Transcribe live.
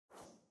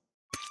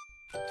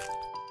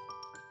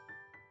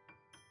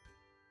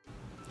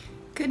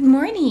Good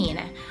morning.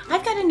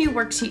 I've got a new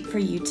worksheet for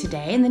you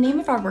today, and the name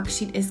of our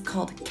worksheet is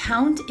called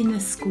Count in the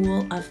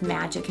School of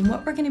Magic. And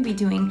what we're going to be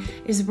doing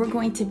is we're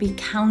going to be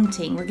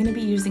counting. We're going to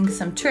be using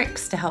some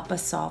tricks to help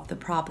us solve the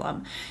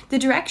problem. The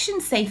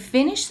directions say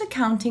finish the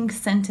counting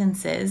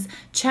sentences,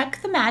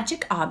 check the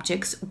magic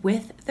objects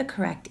with the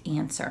correct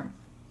answer.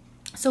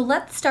 So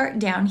let's start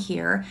down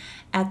here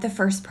at the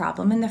first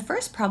problem. And the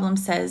first problem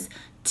says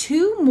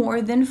 2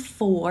 more than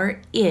 4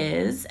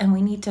 is, and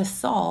we need to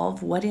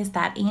solve what is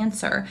that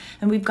answer.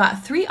 And we've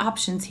got 3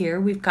 options here.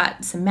 We've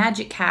got some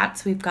magic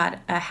hats. We've got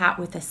a hat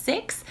with a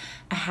 6,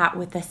 a hat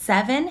with a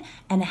 7,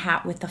 and a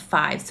hat with a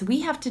 5. So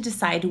we have to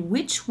decide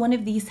which one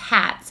of these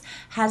hats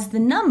has the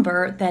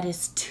number that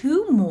is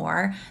 2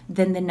 more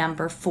than the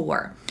number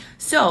 4.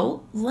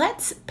 So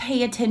let's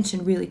pay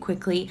attention really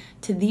quickly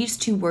to these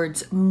 2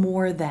 words,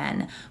 more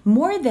than.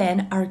 More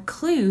than are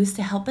clues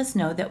to help us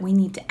know that we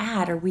need to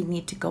add or we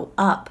need to go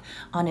up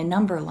on a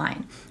number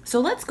line.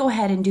 So let's go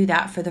ahead and do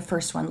that for the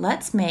first one.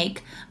 Let's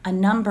make a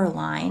number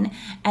line,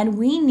 and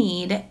we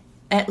need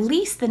at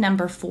least the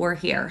number 4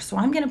 here. So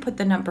I'm going to put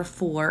the number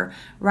 4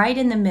 right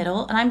in the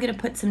middle, and I'm going to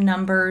put some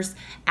numbers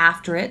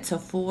after it. So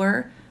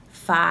 4,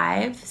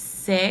 5,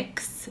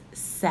 6,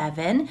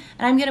 7, and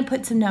I'm going to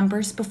put some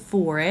numbers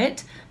before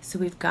it. So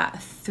we've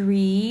got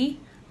 3,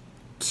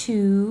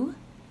 2,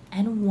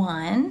 and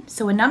 1.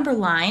 So a number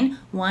line,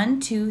 1,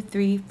 2,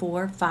 3,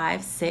 4,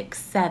 5, 6,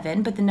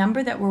 7, but the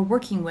number that we're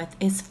working with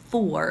is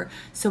 4.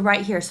 So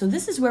right here, so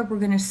this is where we're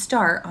going to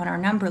start on our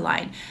number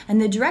line.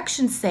 And the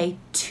directions say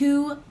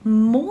 2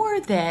 more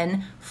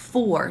than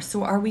 4.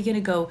 So are we going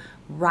to go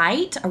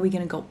right? Are we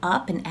going to go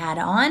up and add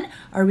on?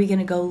 Are we going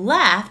to go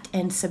left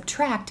and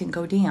subtract and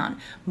go down?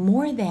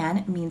 More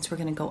than means we're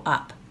going to go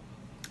up.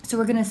 So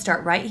we're going to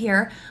start right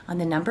here on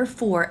the number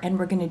 4, and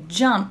we're going to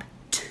jump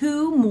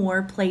 2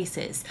 more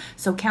places.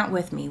 So count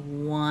with me.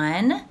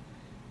 1,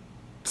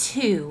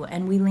 2,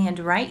 and we land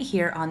right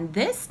here on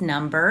this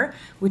number,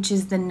 which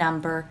is the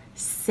number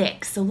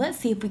 6. So let's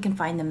see if we can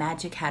find the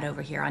magic hat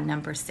over here on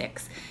number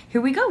 6.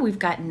 Here we go. We've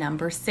got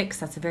number 6.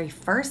 That's the very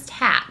first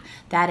hat.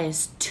 That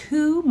is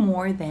 2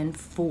 more than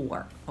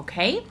 4.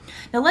 Okay?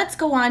 Now let's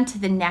go on to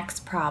the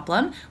next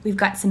problem. We've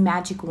got some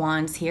magic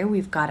wands here.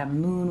 We've got a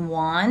moon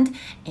wand,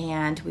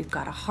 and we've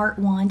got a heart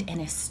wand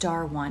and a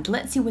star wand.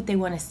 Let's see what they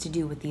want us to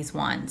do with these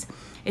wands.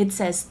 It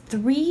says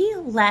 3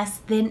 less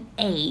than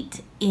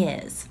 8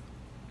 is.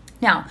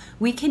 Now,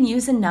 we can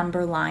use a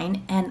number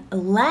line, and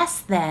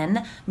less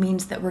than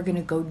means that we're going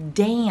to go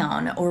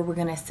down or we're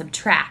going to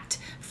subtract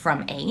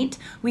from 8.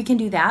 We can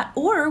do that,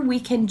 or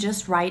we can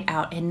just write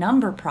out a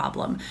number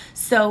problem.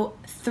 So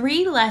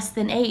 3 less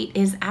than 8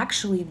 is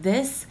actually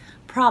this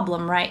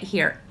problem right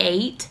here,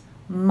 8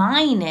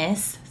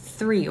 minus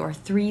 3, or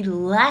 3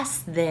 less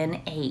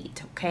than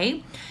 8,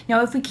 okay?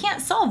 Now, if we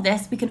can't solve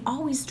this, we can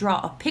always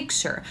draw a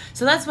picture.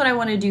 So that's what I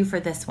want to do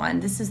for this one.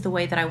 This is the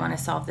way that I want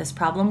to solve this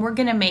problem. We're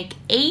going to make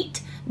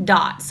 8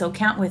 dots. So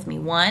count with me.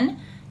 1,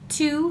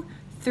 2,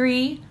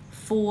 3,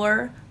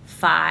 4,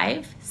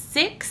 5,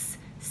 6,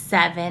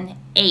 7,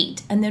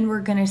 8. And then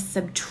we're going to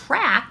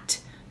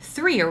subtract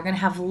 3, or we're going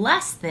to have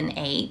less than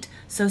 8.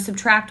 So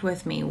subtract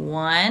with me.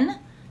 1,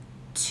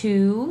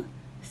 2,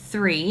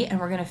 3, and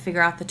we're going to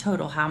figure out the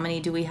total. How many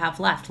do we have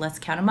left? Let's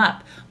count them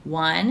up.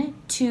 1,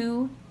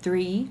 2,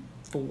 3,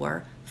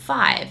 4,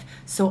 5.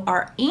 So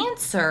our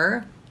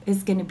answer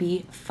is going to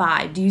be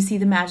 5. Do you see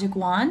the magic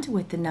wand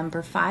with the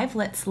number 5?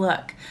 Let's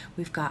look.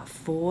 We've got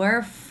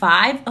 4,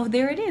 5. Oh,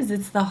 there it is.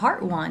 It's the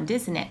heart wand,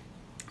 isn't it?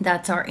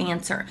 That's our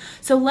answer.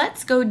 So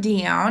let's go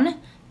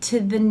down to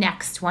the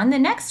next one. The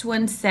next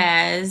one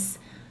says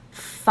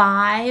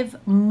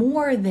 5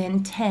 more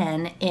than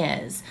 10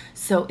 is.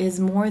 So is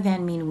more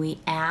than mean we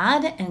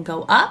add and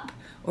go up,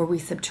 or we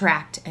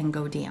subtract and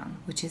go down?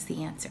 Which is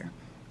the answer?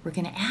 We're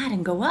going to add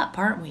and go up,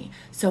 aren't we?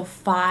 So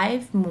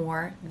 5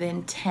 more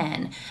than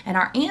 10. And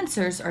our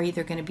answers are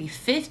either going to be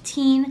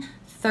 15,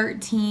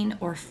 13,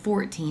 or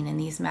 14 in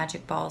these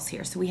magic balls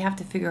here. So we have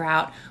to figure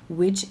out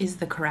which is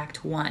the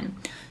correct one.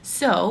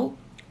 So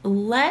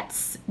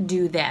let's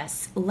do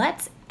this.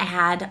 Let's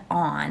add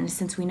on,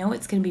 since we know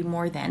it's going to be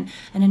more than.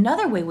 And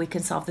another way we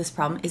can solve this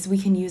problem is we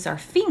can use our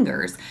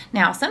fingers.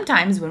 Now,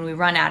 sometimes when we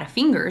run out of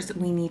fingers,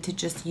 we need to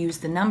just use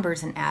the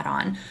numbers and add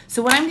on.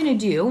 So what I'm going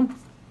to do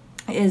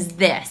is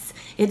this.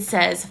 It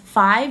says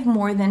 5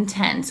 more than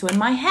 10. So in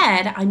my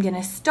head, I'm going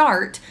to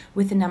start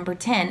with the number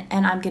 10,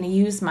 and I'm going to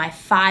use my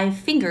 5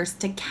 fingers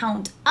to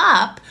count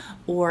up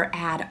or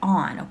add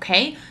on,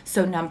 okay?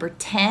 So number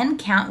 10,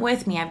 count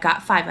with me. I've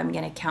got 5. I'm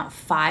going to count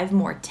 5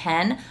 more.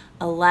 10,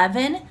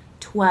 11,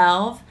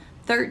 12,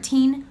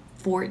 13,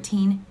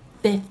 14,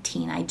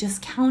 15. I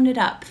just counted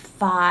up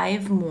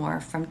 5 more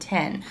from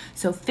 10.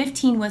 So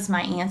 15 was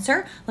my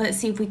answer. Let's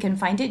see if we can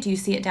find it. Do you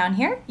see it down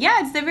here?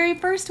 Yeah, it's the very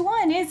first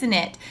one, isn't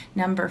it?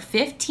 Number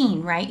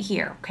 15 right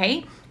here,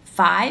 okay?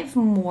 5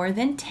 more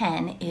than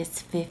 10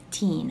 is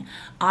 15.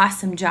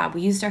 Awesome job.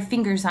 We used our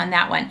fingers on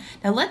that one.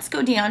 Now let's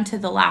go down to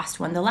the last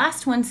one. The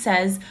last one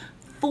says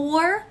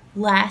 4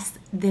 less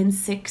than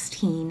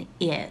 16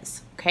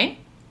 is, okay?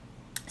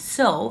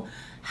 So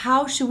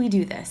how should we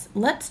do this?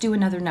 Let's do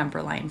another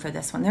number line for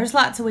this one. There's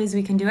lots of ways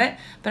we can do it,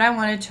 but I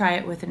want to try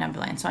it with a number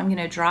line. So I'm going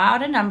to draw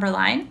out a number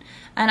line,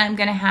 and I'm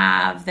going to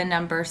have the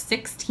number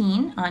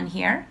 16 on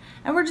here,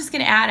 and we're just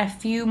going to add a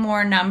few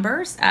more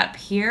numbers up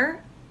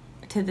here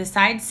to the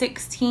side: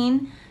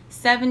 16,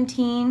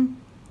 17,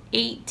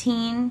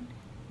 18,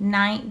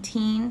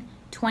 19,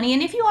 20.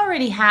 And if you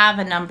already have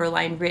a number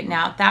line written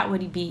out, that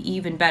would be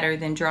even better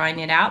than drawing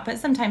it out, but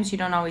sometimes you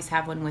don't always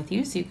have one with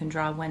you, so you can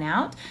draw one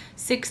out.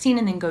 16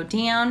 and then go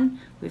down.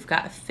 We've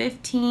got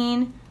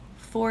 15,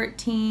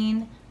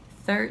 14,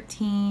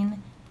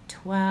 13,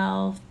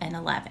 12, and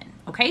 11.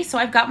 Okay, so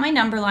I've got my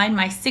number line.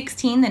 My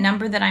 16, the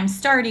number that I'm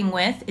starting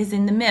with, is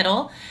in the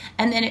middle,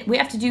 and then we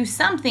have to do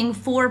something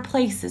 4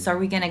 places. Are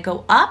we going to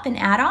go up and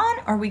add on,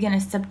 or are we going to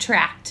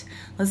subtract?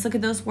 Let's look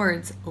at those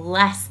words.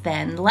 Less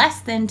than.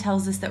 Less than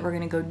tells us that we're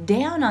going to go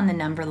down on the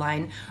number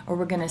line, or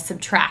we're going to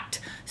subtract.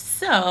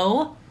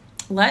 So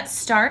let's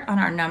start on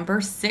our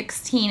number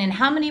 16. And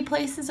how many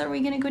places are we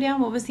going to go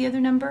down? What was the other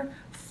number?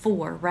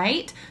 4,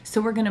 right?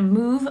 So we're going to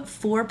move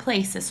 4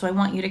 places. So I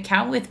want you to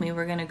count with me.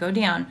 We're going to go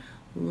down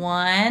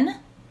 1,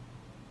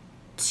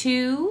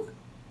 2,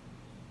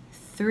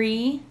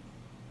 3,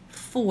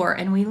 4.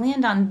 And we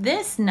land on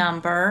this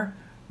number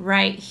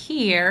right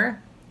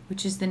here,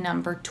 which is the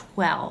number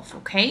 12,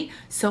 okay?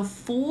 So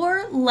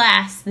 4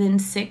 less than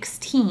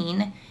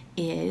 16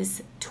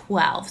 is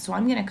 12. So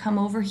I'm going to come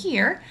over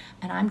here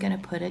and I'm going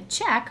to put a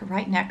check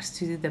right next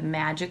to the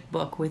magic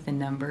book with the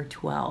number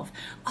 12.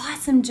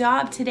 Awesome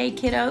job today,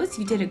 kiddos.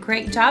 You did a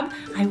great job.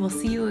 I will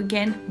see you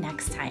again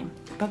next time.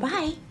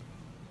 Bye-bye.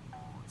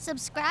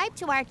 Subscribe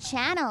to our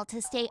channel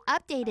to stay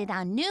updated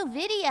on new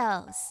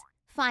videos.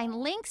 Find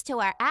links to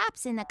our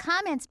apps in the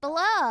comments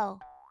below.